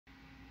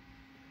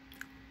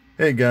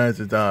Hey guys,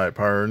 it's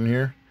Pyron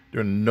here,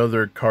 doing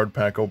another card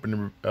pack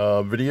opening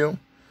video.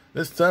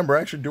 This time we're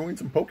actually doing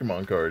some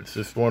Pokemon cards.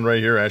 This one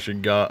right here I actually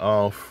got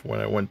off when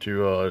I went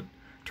to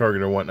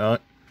Target or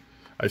whatnot.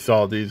 I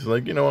saw these,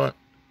 like, you know what,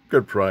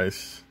 good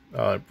price,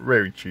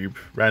 very cheap,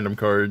 random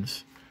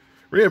cards.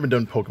 We haven't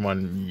done Pokemon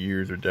in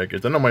years or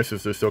decades. I know my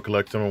sister still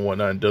collects them and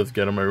whatnot and does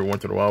get them every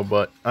once in a while,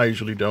 but I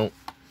usually don't.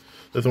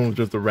 This one was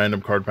just a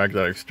random card pack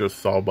that I just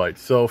saw by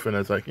itself, and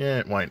it's like,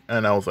 yeah, why?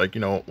 And I was like,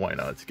 you know, why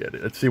not? Let's get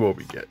it. Let's see what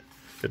we get.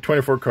 Get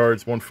 24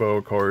 cards, one photo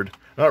card.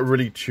 I'm not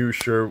really too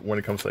sure when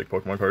it comes to like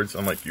Pokemon cards,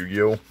 unlike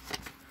Yu-Gi-Oh,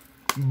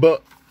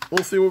 but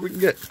we'll see what we can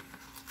get.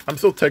 I'm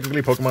still technically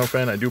a Pokemon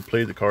fan. I do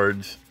play the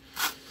cards,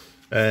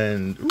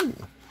 and ooh,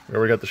 we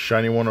already got the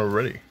shiny one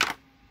already.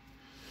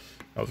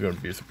 I was going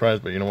to be a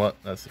surprise, but you know what?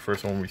 That's the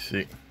first one we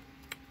see.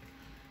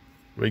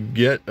 We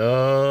get,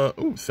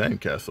 ooh,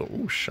 Sandcastle.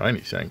 Ooh,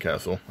 shiny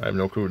Sandcastle. I have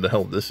no clue what the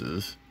hell this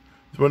is.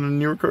 It's one of the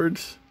newer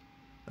cards.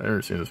 I've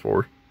never seen this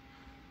before.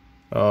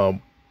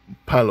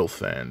 Palo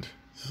Sand.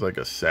 This is like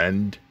a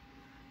sand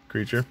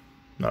creature.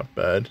 Not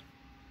bad.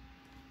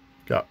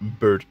 Got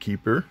Bird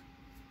Keeper.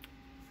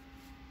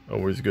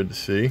 Always good to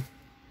see.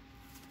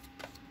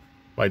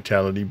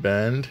 Vitality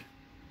Band.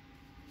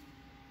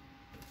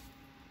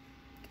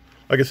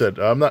 Like I said,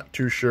 I'm not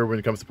too sure when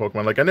it comes to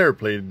Pokemon. Like, I never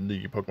played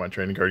the Pokemon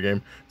trading card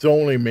game. It's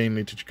only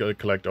mainly to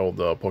collect all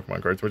the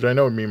Pokemon cards, which I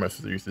know me and my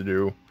sister used to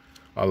do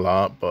a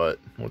lot, but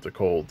what's it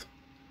called?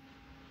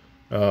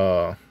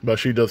 But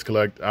she does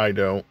collect. I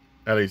don't.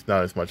 At least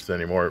not as much as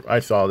anymore.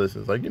 I saw this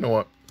and it's like, you know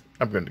what?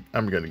 I'm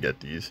gonna get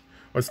these.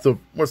 What's the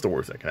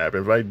worst that can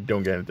happen? If I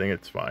don't get anything,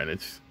 it's fine.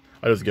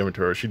 I just give it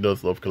to her. She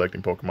does love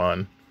collecting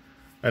Pokemon.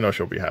 I know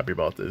she'll be happy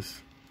about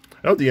this.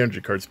 I know the energy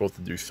card's supposed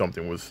to do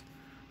something with,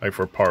 like,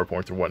 for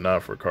PowerPoints or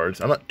whatnot for cards.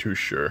 I'm not too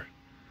sure.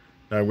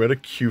 Now we got a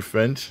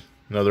Qfent,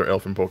 another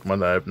Elfin Pokemon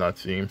that I have not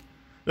seen.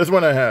 This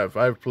one I have.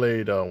 I've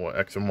played what,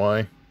 X and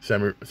Y,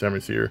 Samurai.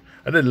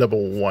 I did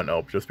level 1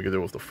 up just because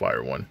it was the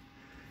fire one.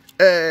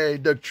 Hey,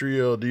 Duck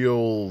Trio, the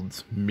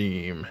old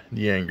meme,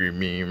 the angry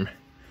meme.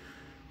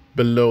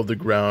 Below the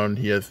ground,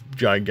 he has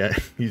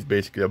he's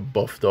basically a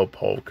buffed up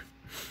Hulk.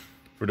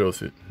 For those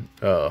who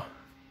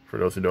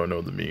don't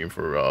know the meme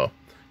for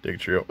Duck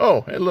Trio.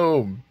 Oh,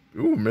 hello.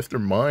 Ooh,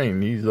 Mr.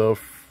 Mime, he's a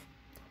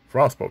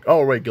Frostpoke.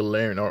 Oh, right,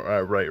 Galarian.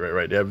 Oh,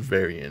 right. They have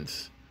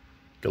variants.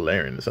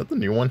 Galarian, is that the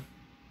new one?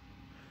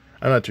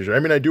 I'm not too sure. I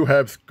mean, I do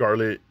have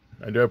Scarlet.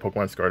 I do have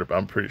Pokemon Scarlet,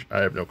 but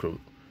I have no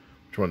clue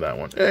which one that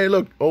one. Hey,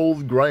 look,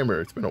 old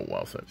Grimer. It's been a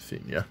while since I've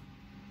seen ya.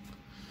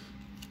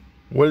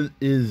 What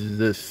is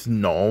this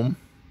gnome?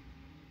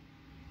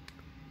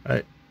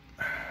 You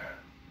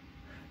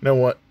know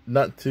what?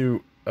 Not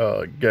to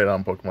get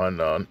on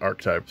Pokemon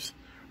archetypes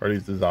or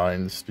these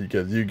designs,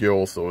 because Yu-Gi-Oh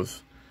also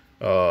is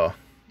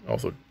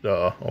also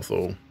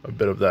a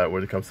bit of that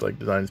when it comes to like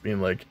designs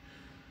being like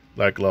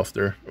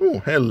lackluster. Ooh,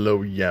 hello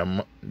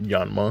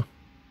Yanma.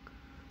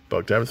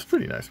 Bug type is a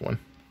pretty nice one.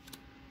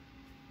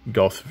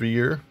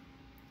 Gossifleur.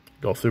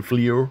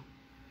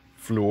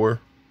 Floor.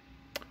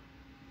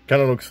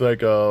 Kind of looks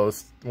like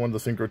one of the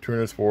Synchro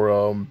tuners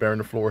for Baron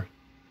the Floor.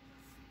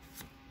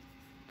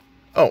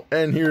 Oh,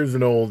 and here's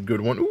an old good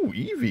one. Ooh,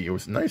 Eevee. It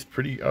was nice,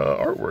 pretty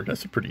artwork.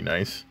 That's pretty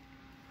nice.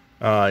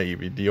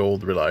 Eevee, the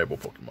old reliable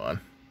Pokemon.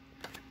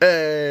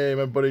 Hey,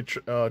 my buddy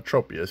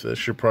Tropius.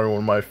 That's probably one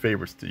of my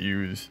favorites to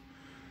use.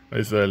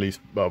 At least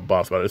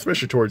boss battle,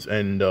 especially towards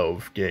end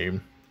of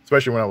game.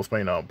 Especially when I was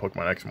playing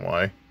Pokemon X and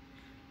Y.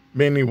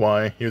 Mainly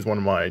Y. He was one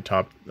of my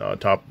top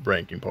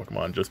ranking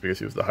Pokemon, just because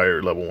he was the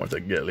higher level ones I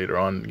can get later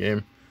on in the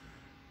game.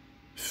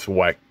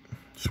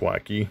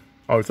 Swacky.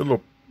 Oh, it's a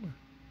little.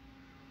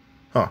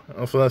 Huh.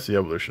 Oh, so that's the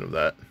evolution of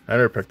that. I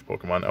never picked the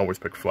Pokemon. I always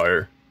pick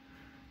Fire.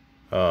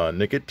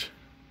 Nickit.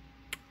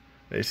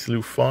 A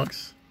Sleuth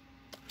Fox.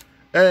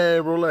 Hey,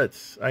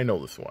 Roulettes. I know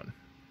this one.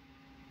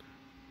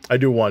 I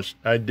did watch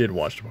the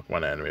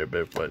Pokemon anime a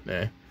bit, but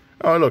eh.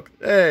 Oh, look.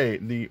 Hey,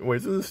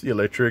 is this the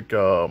electric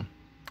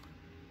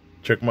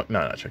Chickmunk? No,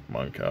 not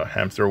Chickmunk.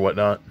 Hamster or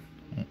whatnot.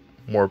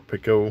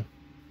 Morpeko.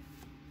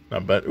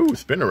 Not bad. Ooh,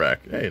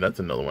 Spinnerack. Hey, that's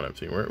another one I've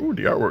seen. Ooh,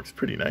 the artwork's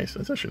pretty nice.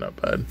 That's actually not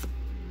bad.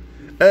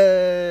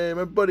 Hey,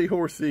 my buddy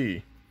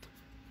Horsey.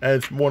 And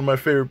it's one of my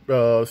favorite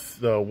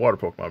water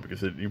Pokemon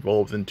because it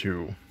evolves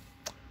into,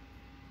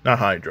 not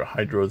Hydra.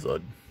 Hydra is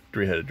a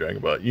three-headed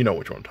dragon, but you know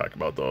which one I'm talking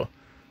about, though.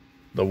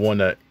 The one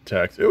that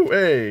attacks. Oh,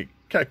 hey,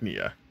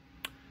 Cacnea.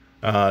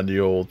 The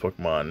old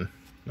Pokemon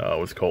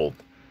was called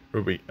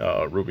Ruby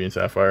and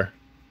Sapphire.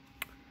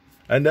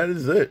 And that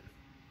is it.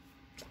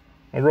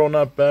 Overall,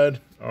 not bad.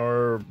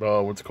 Our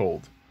what's it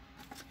called?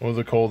 What was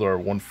it called? Our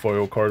one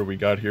foil card we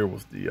got here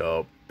was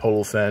the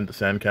Polo Sand, the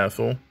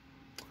Sandcastle.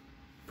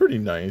 Pretty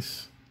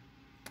nice.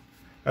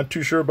 Not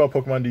too sure about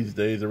Pokemon these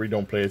days. I really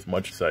don't play as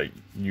much as I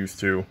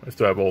used to. I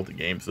still have all the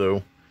games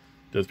though,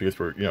 just because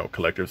for, you know,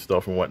 collector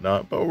stuff and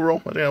whatnot. But overall,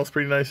 I think that was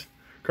pretty nice.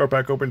 Card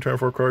pack open,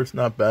 24 cards,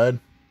 not bad.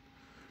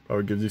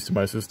 Probably give these to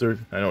my sister.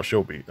 I know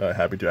she'll be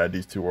happy to add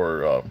these to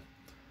her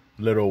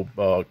little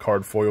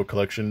card foil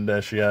collection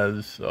that she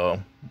has.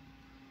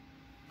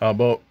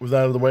 But with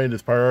that out of the way, this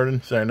is Pyro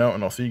Arden signing out,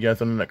 and I'll see you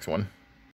guys on the next one.